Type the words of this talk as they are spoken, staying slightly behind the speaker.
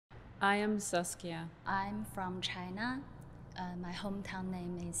I am Saskia. I'm from China. My hometown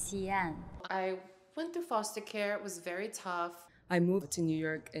name is Xi'an. I went through foster care. It was very tough. I moved to New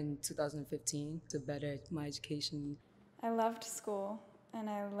York in 2015 to better my education. I loved school and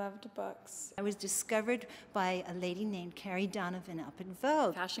I loved books. I was discovered by a lady named Carrie Donovan up in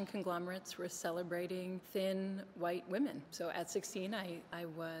Vogue. Fashion conglomerates were celebrating thin white women. So at 16, I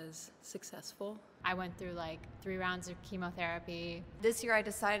was successful. I went through like 3 rounds of chemotherapy. This year I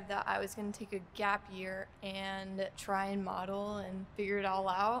decided that I was going to take a gap year and try and model and figure it all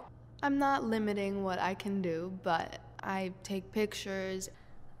out. I'm not limiting what I can do, but I take pictures.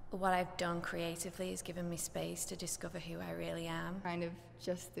 What I've done creatively has given me space to discover who I really am. Kind of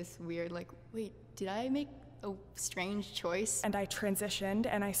just this weird, like, wait, did I make a strange choice? And I transitioned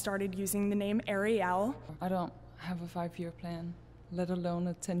and I started using the name Ariel. I don't have a 5-year plan, let alone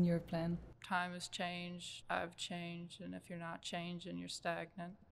a 10-year plan. Time has changed, I've changed, and if you're not changing, you're stagnant.